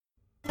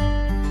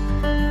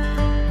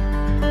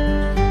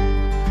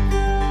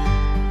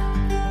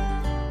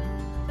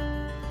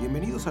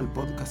Bienvenidos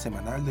al podcast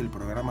semanal del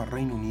programa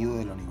Reino Unido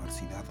de la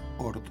Universidad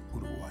Ort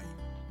Uruguay.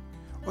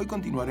 Hoy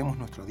continuaremos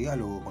nuestro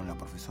diálogo con la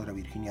profesora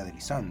Virginia de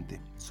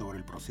Lisante sobre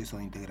el proceso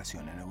de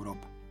integración en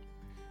Europa,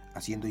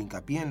 haciendo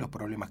hincapié en los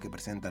problemas que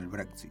presenta el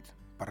Brexit,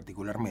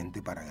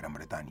 particularmente para Gran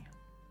Bretaña.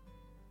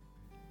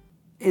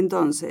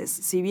 Entonces,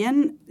 si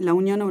bien la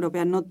Unión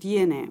Europea no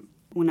tiene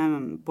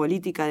una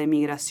política de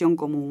migración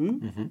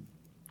común,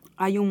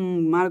 hay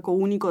un marco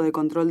único de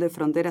control de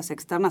fronteras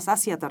externas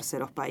hacia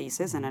terceros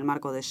países en el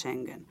marco de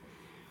Schengen.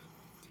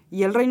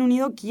 Y el Reino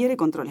Unido quiere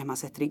controles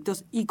más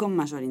estrictos y con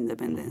mayor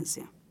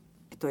independencia.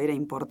 Esto era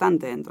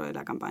importante dentro de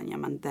la campaña,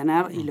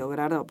 mantener y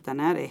lograr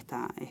obtener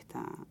esta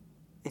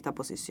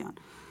posición.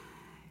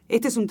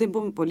 Este es un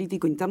tema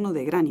político interno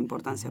de gran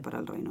importancia para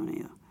el Reino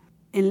Unido.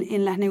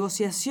 En las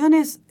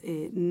negociaciones,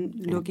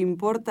 lo que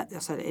importa, o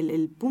sea,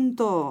 el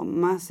punto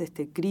más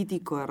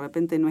crítico de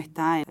repente no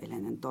está en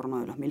el entorno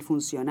de los 1.000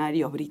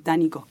 funcionarios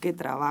británicos que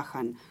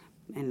trabajan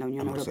en la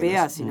Unión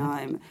Europea, sino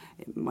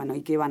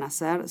y qué van a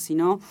hacer,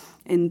 sino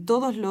en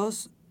todos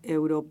los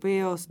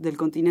europeos del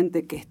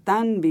continente que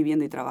están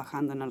viviendo y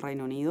trabajando en el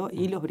Reino Unido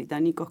y los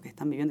británicos que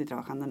están viviendo y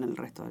trabajando en el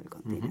resto del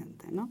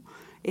continente, ¿no?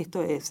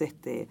 Esto es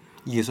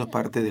Y eso es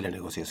parte de la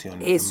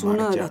negociación. Es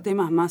uno de los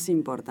temas más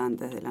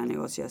importantes de la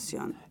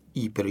negociación.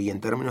 Y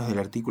en términos del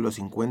artículo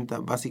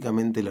 50,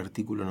 básicamente el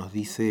artículo nos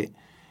dice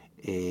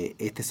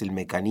este es el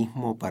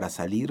mecanismo para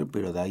salir,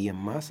 pero de ahí en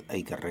más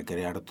hay que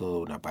recrear todo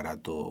un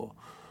aparato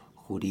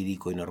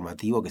jurídico y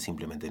normativo que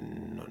simplemente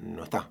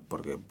no está,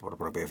 porque por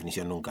propia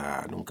definición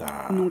nunca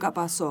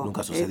pasó.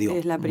 Nunca sucedió.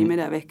 Es la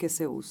primera vez que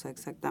se usa,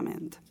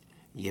 exactamente.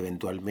 Y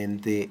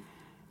eventualmente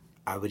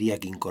habría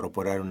que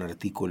incorporar un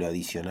artículo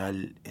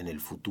adicional en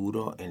el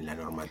futuro en la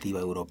normativa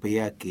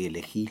europea que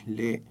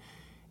legisle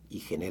y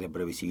genere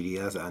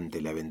previsibilidad ante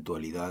la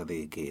eventualidad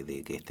de que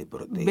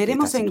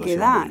veremos en qué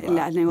da.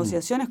 Las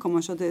negociaciones,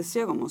 como yo te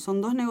decía, como son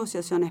dos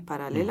negociaciones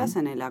paralelas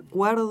en el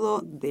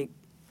acuerdo de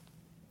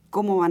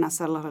cómo van a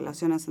ser las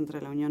relaciones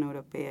entre la Unión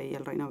Europea y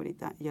el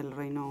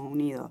Reino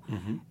Unido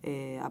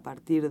a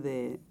partir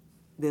de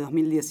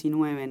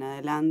 2019 en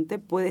adelante,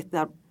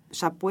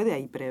 ya puede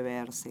ahí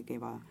preverse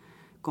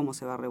cómo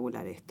se va a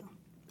regular esto.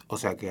 O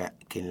sea que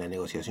en la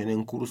negociación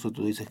en curso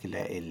tú dices que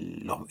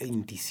los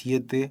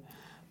 27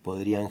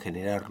 podrían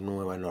generar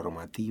nueva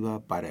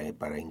normativa para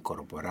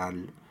incorporar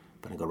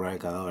el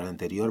cadáver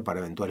anterior para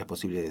eventuales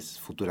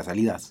posibles futuras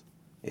salidas.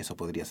 Eso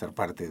podría ser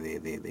parte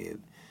de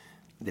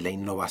la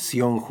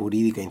innovación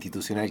jurídica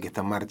institucional que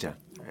está en marcha.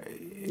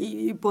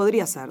 Y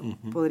podría ser.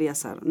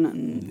 No,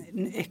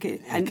 es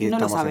que no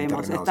lo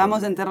sabemos.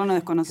 Estamos en terreno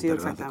desconocido,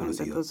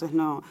 exactamente. Entonces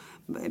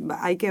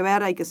hay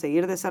que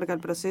seguir de cerca el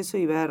proceso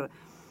y ver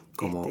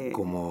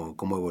cómo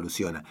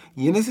evoluciona.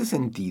 Y en ese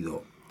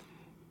sentido,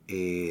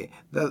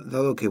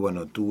 dado que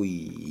tú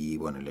y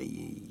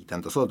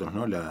tantos otros,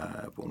 ¿no?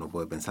 Uno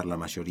puede pensar la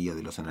mayoría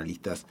de los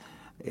analistas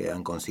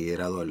han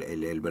considerado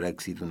el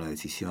Brexit una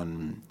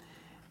decisión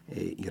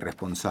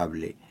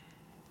irresponsable.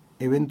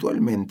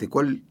 Eventualmente,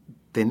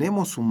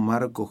 ¿tenemos un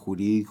marco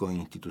jurídico e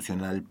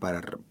institucional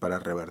para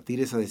revertir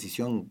esa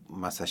decisión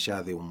más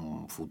allá de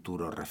un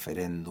futuro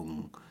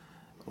referéndum,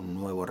 un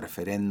nuevo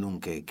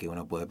referéndum que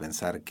uno puede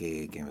pensar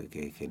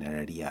que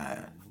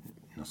generaría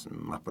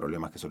más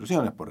problemas que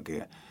soluciones?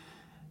 Porque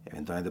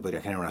eventualmente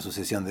podría generar una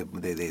sucesión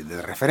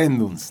de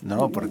referéndums,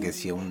 ¿no? Porque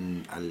si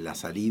a la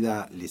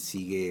salida le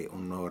sigue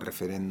un nuevo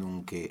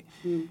referéndum que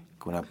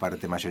una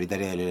parte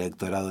mayoritaria del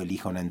electorado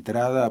elija una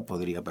entrada,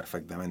 podría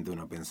perfectamente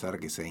uno pensar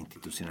que se ha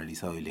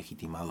institucionalizado y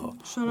legitimado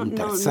un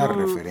tercer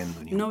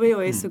referéndum. No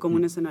veo ese como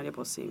un escenario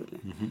posible.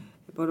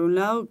 Por un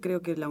lado,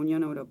 creo que la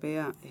Unión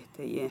Europea,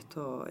 y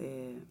esto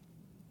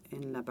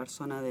en la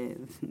persona de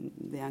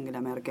Angela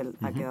Merkel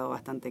ha quedado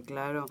bastante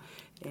claro,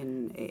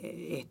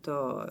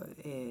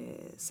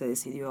 se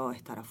decidió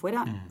estar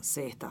afuera,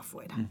 se está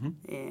afuera.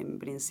 En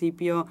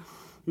principio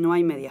no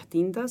hay medias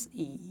tintas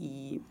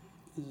y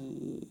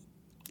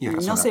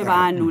no se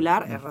va a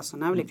anular, es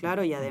razonable,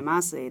 claro, y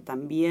además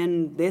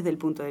también desde el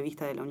punto de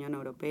vista de la Unión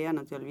Europea,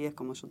 no te olvides,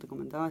 como yo te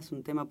comentaba, es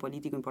un tema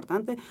político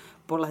importante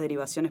por las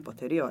derivaciones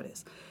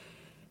posteriores.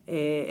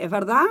 Es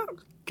verdad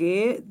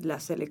que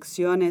las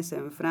elecciones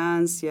en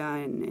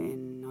Francia,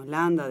 en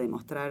Holanda,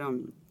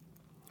 demostraron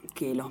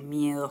que los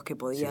miedos que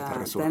podía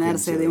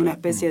tenerse de una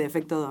especie de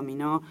efecto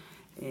dominó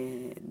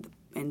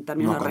en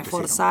términos de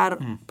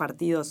reforzar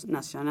partidos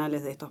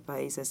nacionales de estos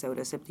países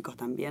euroescépticos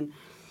también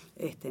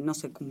no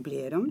se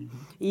cumplieron.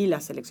 Y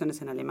las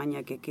elecciones en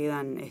Alemania que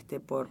quedan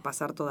por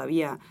pasar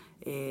todavía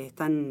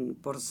están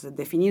por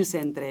definirse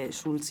entre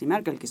Schulz y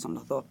Merkel, que son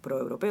los dos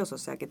proeuropeos, o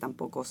sea que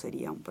tampoco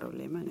sería un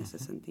problema en ese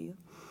sentido.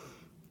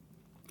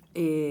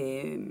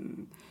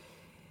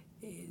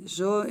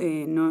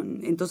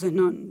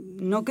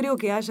 No creo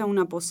que haya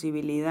una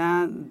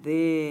posibilidad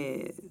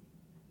de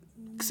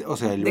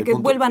que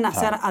vuelvan a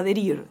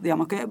adherir,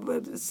 digamos, que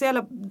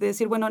sea de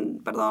decir, bueno,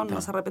 perdón,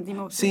 nos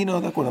arrepentimos. Sí, no,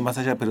 de acuerdo, más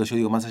allá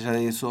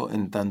de eso,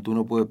 en tanto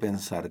uno puede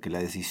pensar que la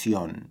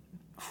decisión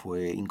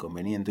fue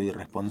inconveniente o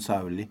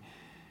irresponsable,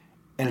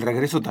 El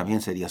regreso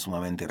también sería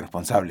sumamente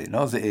irresponsable,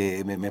 ¿no?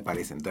 Me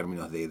parece, en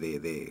términos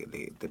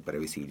de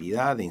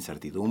previsibilidad, de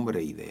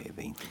incertidumbre y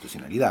de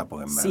institucionalidad,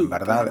 porque en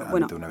verdad, claro,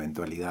 bueno, ante una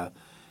eventualidad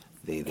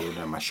de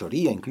una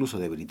mayoría incluso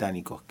de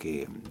británicos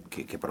que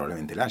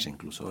probablemente la haya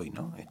incluso hoy,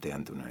 ¿no?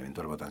 Ante una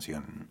eventual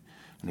votación,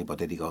 una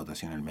hipotética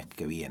votación el mes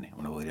que viene.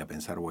 Uno podría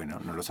pensar, bueno,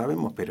 no lo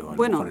sabemos, pero a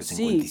lo mejor el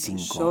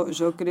 55... Sí,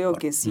 yo creo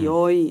que si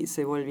hoy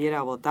se volviera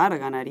a votar,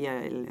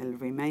 ganaría el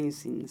Remain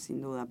sin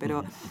duda.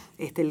 Pero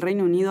el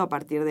Reino Unido, a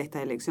partir de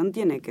esta elección,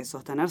 tiene que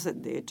sostenerse.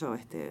 De hecho,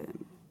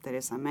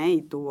 Theresa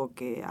May tuvo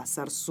que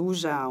hacer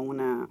suya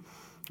una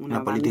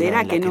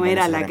bandera que no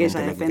era la que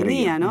ella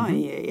defendía, ¿no?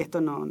 Y esto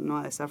no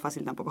ha de ser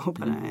fácil tampoco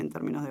en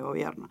términos de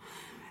gobierno.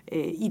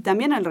 Y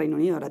también el Reino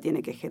Unido ahora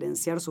tiene que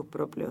gerenciar sus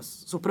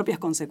propias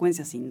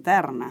consecuencias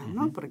internas,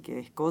 ¿no? Porque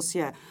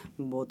Escocia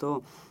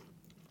votó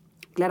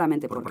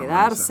claramente por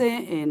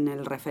quedarse. En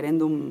el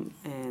referéndum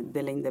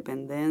de la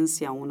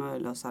independencia, uno de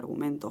los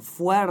argumentos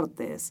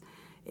fuertes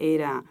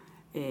era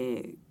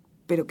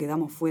pero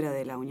quedamos fuera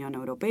de la Unión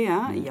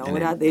Europea, y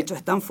ahora de hecho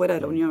están fuera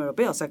de la Unión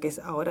Europea, o sea que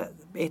ahora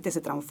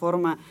se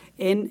transforma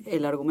en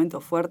el argumento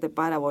fuerte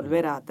para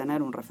volver a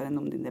tener un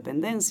referéndum de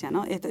independencia,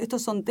 ¿no?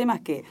 Estos son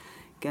temas que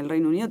el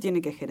Reino Unido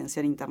tiene que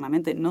gerenciar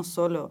internamente. No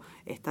solo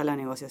está la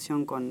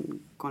negociación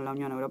con la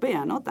Unión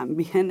Europea, ¿no?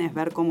 También es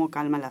ver cómo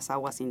calman las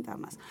aguas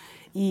internas.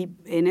 Y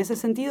en ese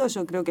sentido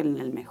yo creo que en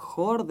el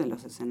mejor de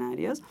los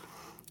escenarios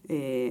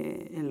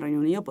el Reino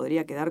Unido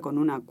podría quedar con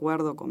un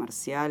acuerdo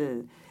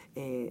comercial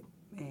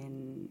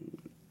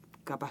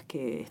capaz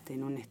que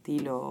en un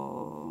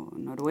estilo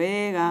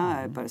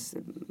Noruega,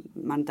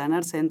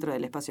 mantenerse dentro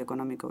del espacio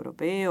económico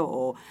europeo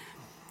o...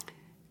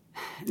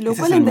 ¿Ese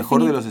es el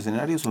mejor de los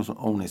escenarios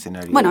o un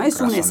escenario Bueno, es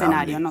razonable? Un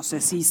escenario, no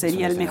sé si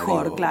sería el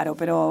mejor, claro,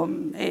 pero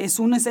es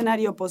un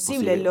escenario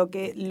posible. Lo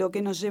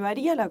que nos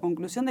llevaría a la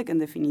conclusión de que en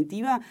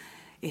definitiva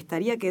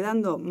estaría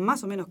quedando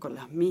más o menos con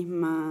las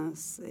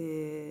mismas...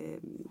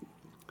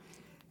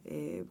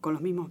 con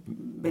los mismos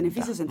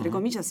beneficios, entre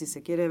comillas, si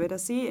se quiere ver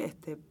así,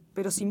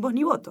 pero sin voz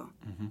ni voto,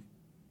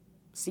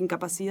 sin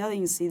capacidad de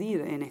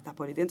incidir en estas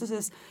políticas.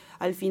 Entonces,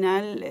 al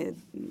final,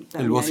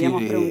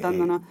 terminaríamos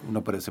preguntándonos...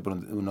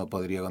 Uno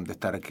podría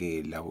contestar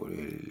que la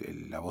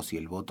voz y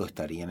el voto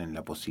estarían en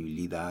la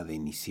posibilidad de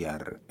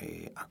iniciar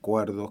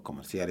acuerdos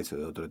comerciales o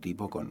de otro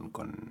tipo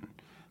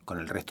con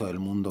el resto del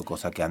mundo,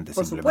 cosa que antes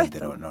simplemente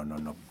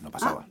no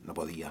pasaba, no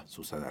podía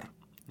suceder,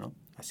 ¿no?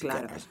 Así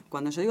claro,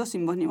 cuando yo digo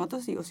sin voz ni voto,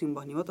 digo sin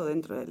voz ni voto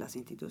dentro de las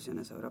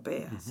instituciones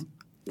europeas,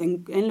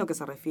 en lo que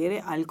se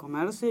refiere al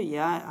comercio y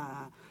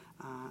a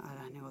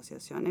las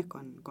negociaciones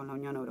con la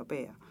Unión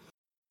Europea.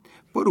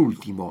 Por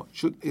último,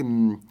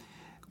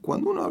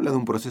 cuando uno habla de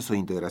un proceso de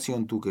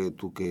integración, tú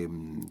que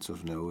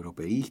sos un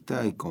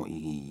europeísta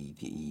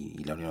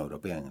y la Unión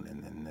Europea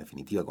en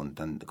definitiva con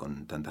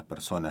tantas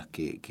personas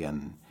que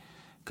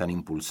han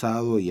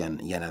impulsado y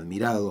han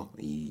admirado,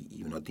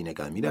 y uno tiene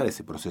que admirar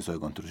ese proceso de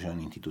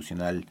construcción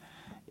institucional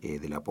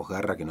de la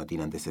posguerra que no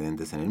tiene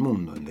antecedentes en el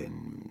mundo,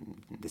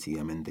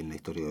 decididamente en la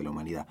historia de la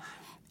humanidad,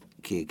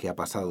 que ha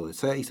pasado de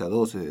 6 a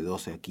 12, de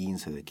 12 a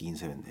 15, de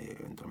 15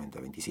 eventualmente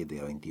a 27 y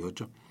a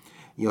 28,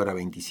 y ahora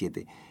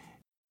 27.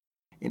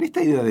 En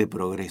esta idea de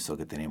progreso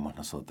que tenemos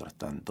nosotros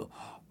tanto,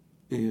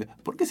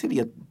 ¿por qué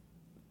sería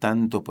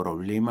tanto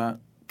problema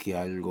que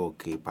algo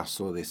que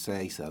pasó de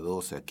 6 a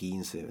 12 a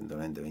 15,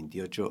 eventualmente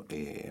 28,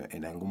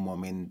 en algún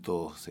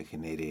momento se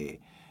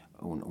genere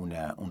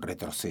un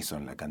retroceso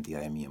en la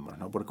cantidad de miembros,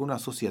 ¿no? Porque uno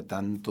asocia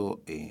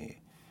tanto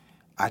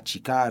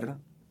achicar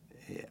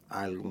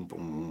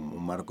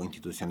un marco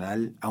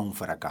institucional a un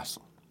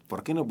fracaso.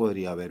 ¿Por qué no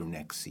podría haber un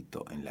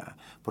éxito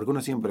porque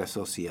uno siempre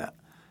asocia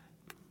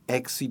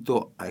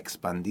éxito a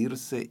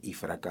expandirse y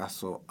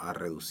fracaso a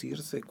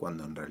reducirse,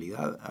 cuando en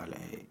realidad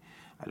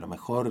a lo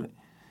mejor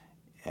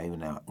hay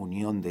una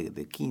unión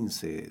de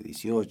 15,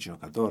 18,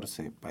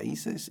 14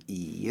 países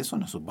y eso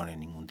no supone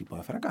ningún tipo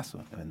de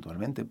fracaso.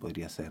 Eventualmente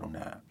podría ser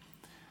una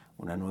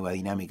nueva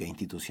dinámica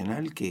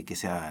institucional que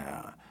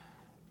sea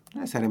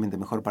no necesariamente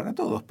mejor para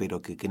todos,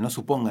 pero que no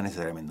suponga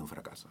necesariamente un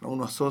fracaso, ¿no?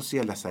 Uno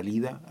asocia la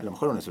salida, a lo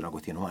mejor no es una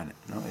cuestión humana,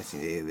 ¿no? Es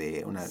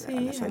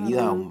a la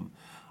salida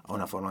a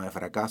una forma de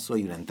fracaso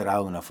y una entrada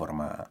a una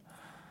forma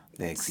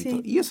de éxito.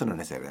 Sí. Y eso no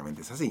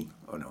necesariamente es así,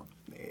 ¿o no?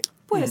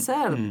 Puede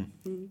ser,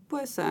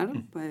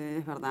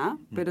 es verdad,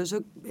 pero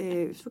yo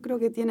creo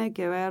que tiene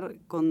que ver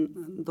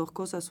con dos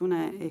cosas.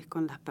 Una es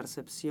con las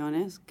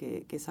percepciones,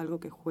 que es algo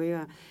que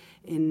juega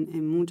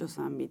en muchos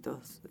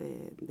ámbitos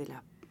de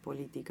las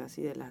políticas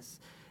y de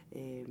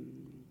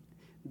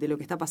lo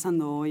que está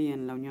pasando hoy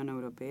en la Unión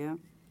Europea,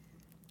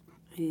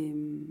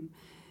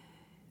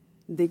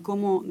 de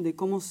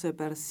cómo se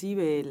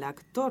percibe el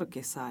actor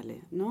que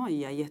sale, ¿no?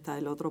 Y ahí está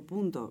el otro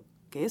punto,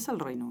 que es el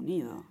Reino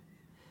Unido.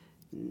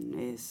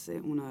 Es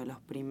uno de los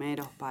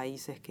primeros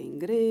países que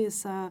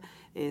ingresa,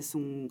 es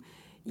un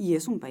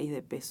país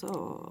de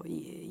peso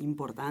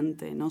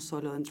importante, no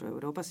solo dentro de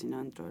Europa, sino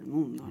dentro del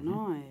mundo,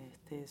 ¿no?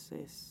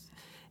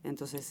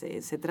 Entonces,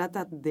 se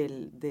trata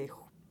de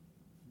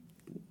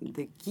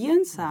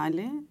quién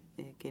sale,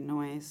 que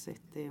no es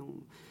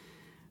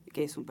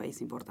que es un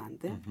país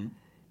importante, Uh-huh.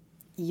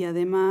 y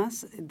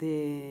además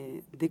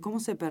de cómo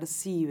se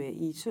percibe.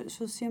 Y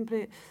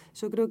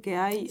yo creo que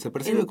hay... Se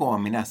percibe como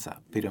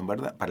amenaza, pero en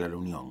verdad, para la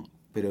Unión.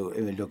 Pero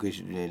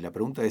la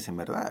pregunta es, en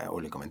verdad, o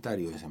el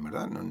comentario es, en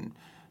verdad, no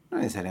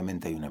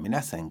necesariamente hay una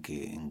amenaza en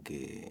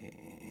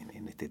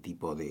este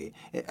tipo de...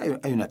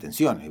 hay una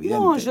tensión, evidente,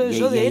 No, y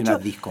de hay hecho, una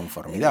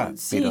disconformidad,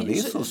 sí, pero de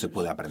eso se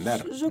puede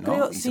aprender. Yo ¿no?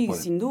 creo, Y sí,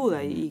 sin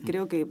duda, y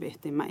creo que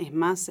es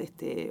más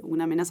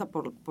una amenaza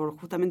por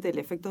justamente el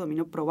efecto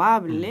dominó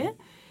probable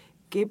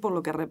que por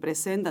lo que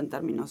representa en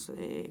términos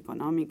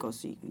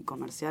económicos y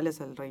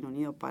comerciales el Reino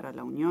Unido para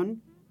la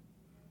Unión,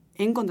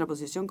 en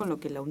contraposición con lo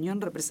que la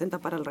Unión representa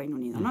para el Reino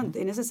Unido, ¿no?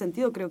 En ese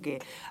sentido creo que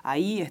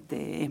ahí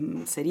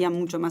sería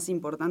mucho más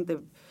importante,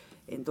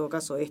 en todo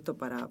caso, esto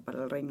para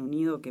el Reino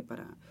Unido que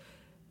para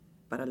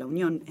la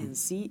Unión en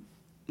sí.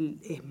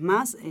 Es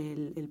más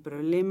el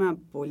problema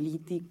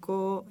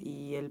político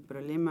y el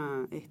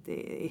problema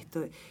y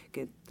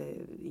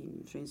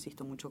yo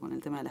insisto mucho con el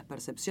tema de las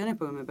percepciones,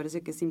 porque me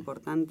parece que es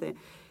importante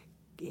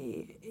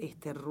que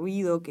este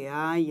ruido que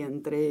hay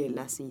entre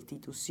las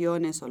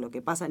instituciones o lo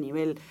que pasa a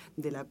nivel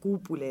de la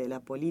cúpula y de la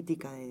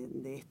política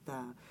de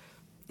esta,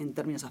 en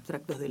términos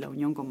abstractos, de la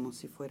Unión como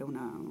si fuera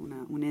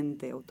un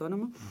ente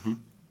autónomo. Uh-huh.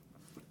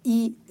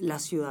 Y la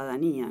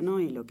ciudadanía, ¿no?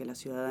 Y lo que la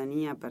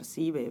ciudadanía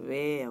percibe,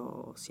 ve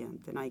o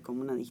siente, ¿no? Hay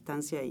como una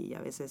distancia y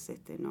a veces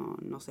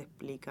no se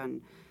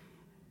explican,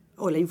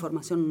 o la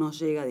información no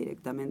llega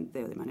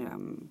directamente de manera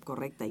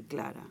correcta y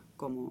clara,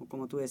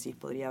 como tú decís,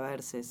 podría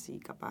verse si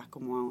capaz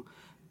como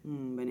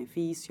un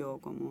beneficio,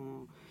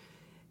 como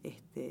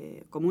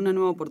una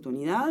nueva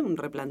oportunidad, un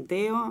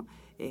replanteo,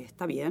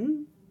 está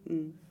bien.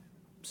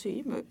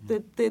 Sí,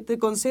 te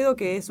concedo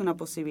que es una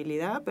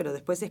posibilidad, pero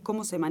después es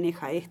cómo se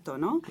maneja esto,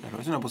 ¿no? Claro,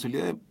 es una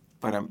posibilidad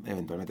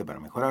eventualmente para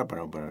mejorar,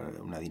 para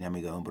una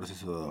dinámica de un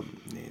proceso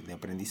de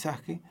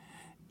aprendizaje,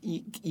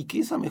 y que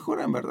esa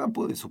mejora en verdad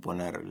puede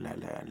suponer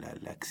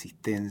la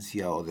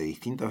existencia o de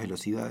distintas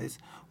velocidades,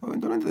 o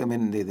eventualmente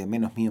de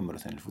menos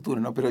miembros en el futuro,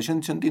 ¿no? Pero yo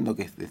entiendo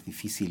que es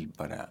difícil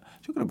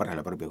yo creo para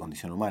la propia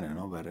condición humana,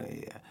 ¿no?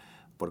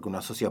 Porque uno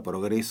asocia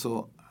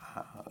progreso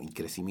y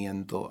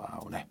crecimiento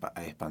a una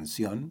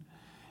expansión,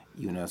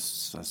 y uno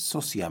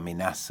asocia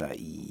amenaza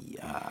y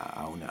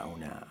a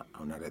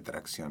una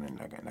retracción en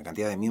la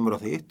cantidad de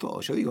miembros de esto,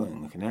 o yo digo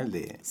en general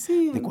de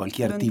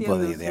cualquier tipo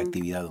de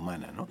actividad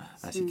humana, ¿no?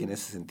 Así que en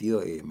ese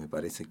sentido me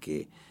parece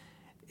que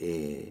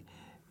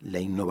la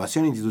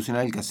innovación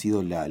institucional que ha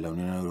sido la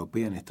Unión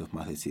Europea en estos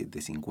más de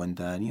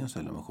 50 años,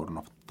 a lo mejor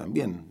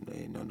también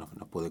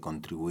nos puede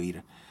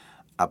contribuir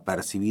a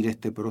percibir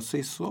este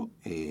proceso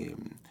de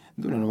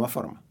una nueva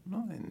forma,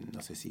 ¿no?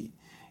 No sé si...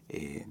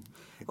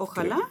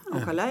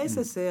 Ojalá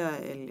ese sea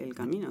el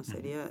camino,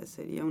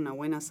 sería una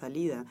buena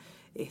salida.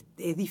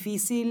 Es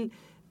difícil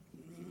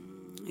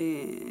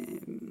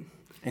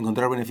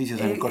encontrar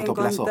beneficios en el corto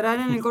plazo. Encontrar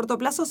en el corto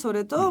plazo,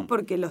 sobre todo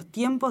porque los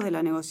tiempos de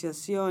la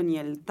negociación y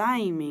el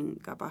timing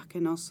capaz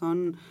que no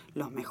son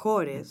los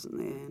mejores,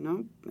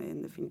 ¿no?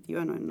 En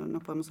definitiva, no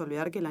nos podemos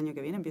olvidar que el año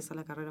que viene empieza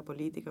la carrera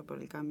política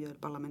por el cambio del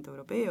Parlamento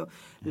Europeo,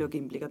 lo que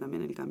implica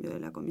también el cambio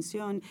de la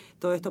Comisión.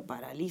 Todo esto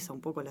paraliza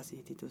un poco las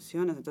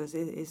instituciones,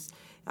 entonces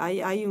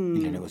hay un...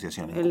 Y las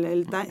negociaciones.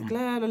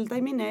 Claro, el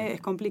timing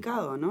es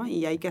complicado, ¿no?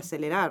 Y hay que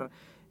acelerar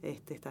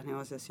estas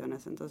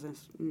negociaciones,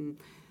 entonces...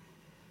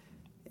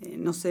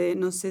 No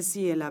sé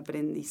si el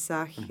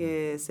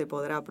aprendizaje se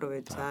podrá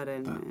aprovechar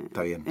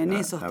está bien. En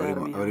esos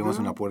términos. Abrimos,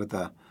 ¿no? una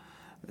puerta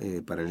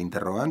para el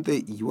interrogante,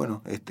 y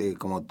bueno,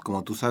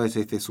 como tú sabes,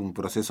 este es un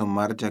proceso en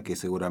marcha que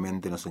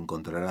seguramente nos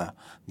encontrará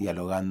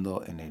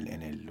dialogando en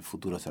el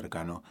futuro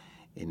cercano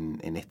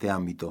en este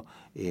ámbito.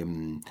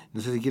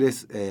 No sé si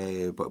quieres,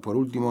 por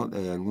último,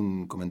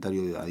 algún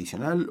comentario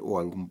adicional o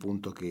algún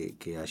punto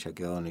que haya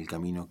quedado en el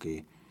camino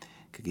que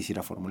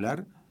quisiera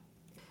formular.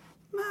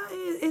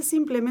 Es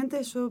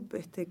simplemente, yo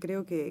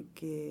creo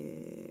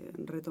que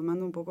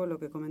retomando un poco lo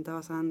que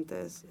comentabas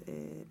antes,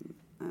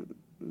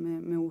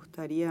 me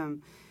gustaría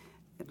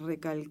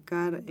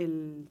recalcar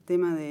el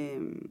tema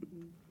de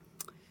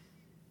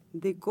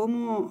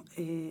cómo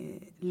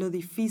lo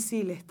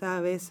difícil está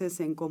a veces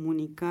en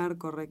comunicar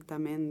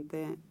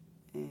correctamente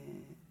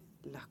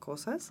las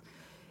cosas.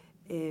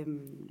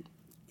 En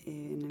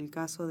el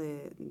caso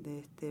de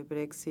este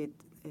Brexit,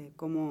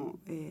 cómo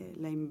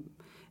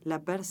la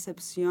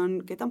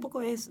percepción, que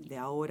tampoco es de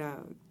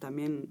ahora,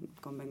 también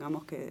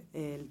convengamos que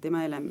el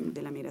tema de la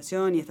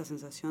migración y esta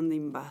sensación de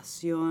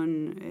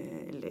invasión,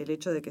 el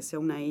hecho de que sea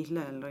una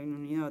isla, el Reino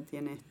Unido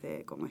tiene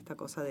como esta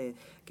cosa de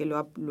que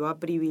lo ha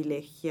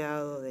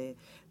privilegiado de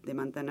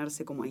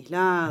mantenerse como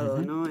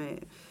aislado, ¿no?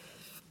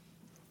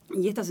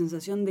 Y esta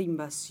sensación de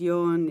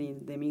invasión y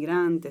de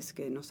migrantes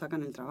que nos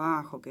sacan el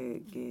trabajo,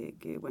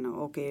 que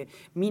bueno, o que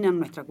minan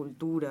nuestra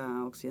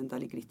cultura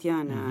occidental y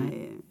cristiana,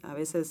 a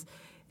veces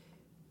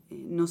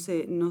no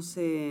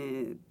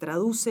se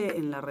traduce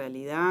en la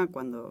realidad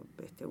cuando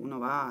uno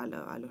va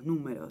a los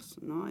números,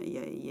 ¿no?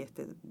 Y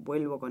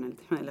vuelvo con el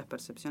tema de las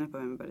percepciones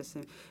porque me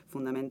parece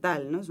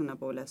fundamental, ¿no? Es una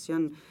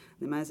población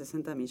de más de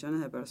 60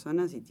 millones de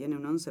personas y tiene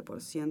un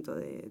 11%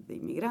 de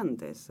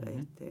inmigrantes,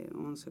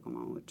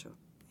 11,8%.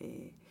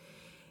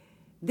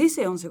 De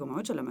ese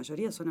 11,8%, la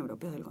mayoría son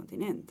europeos del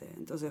continente.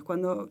 Entonces,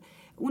 cuando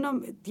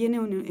uno tiene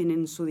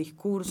en su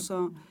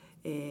discurso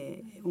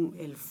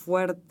el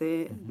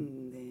fuerte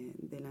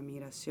de la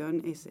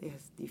migración, es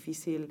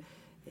difícil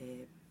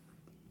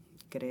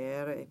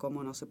creer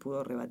cómo no se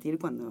pudo rebatir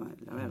cuando,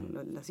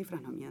 las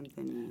cifras no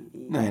mienten.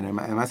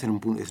 Además,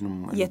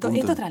 y esto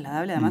es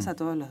trasladable además a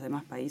todos los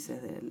demás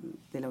países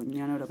de la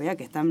Unión Europea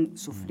que están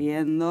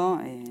sufriendo,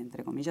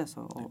 entre comillas,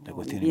 o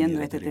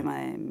viviendo este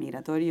tema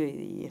migratorio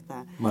y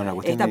esta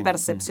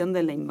percepción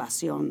de la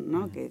invasión,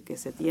 ¿no? que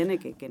se tiene,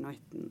 que no es,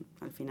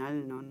 al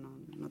final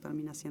no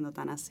termina siendo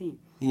tan así.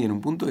 Y en un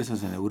punto eso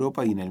es en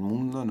Europa y en el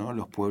mundo, ¿no?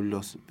 Los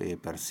pueblos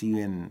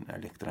perciben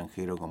al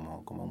extranjero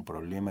como un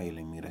problema y la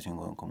inmigración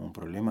como un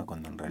problema,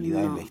 cuando en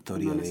realidad en la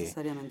historia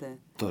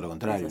todo lo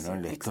contrario, ¿no?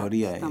 La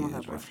historia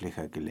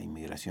refleja que la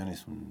inmigración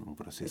es un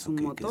proceso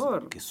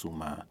que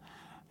suma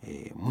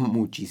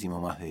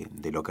muchísimo más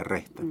de lo que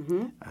resta.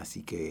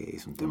 Así que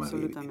es un tema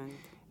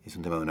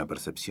de una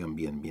percepción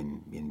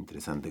bien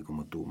interesante,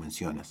 como tú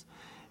mencionas.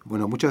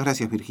 Bueno, muchas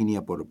gracias,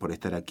 Virginia, por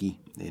estar aquí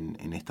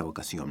en esta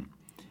ocasión.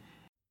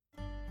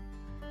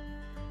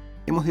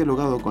 Hemos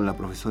dialogado con la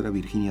profesora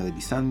Virginia de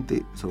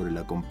Lisante sobre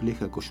la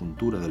compleja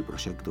coyuntura del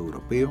proyecto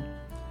europeo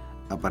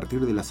a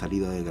partir de la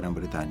salida de Gran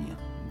Bretaña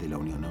de la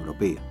Unión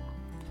Europea.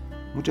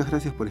 Muchas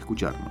gracias por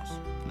escucharnos.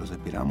 Los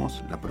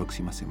esperamos la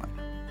próxima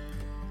semana.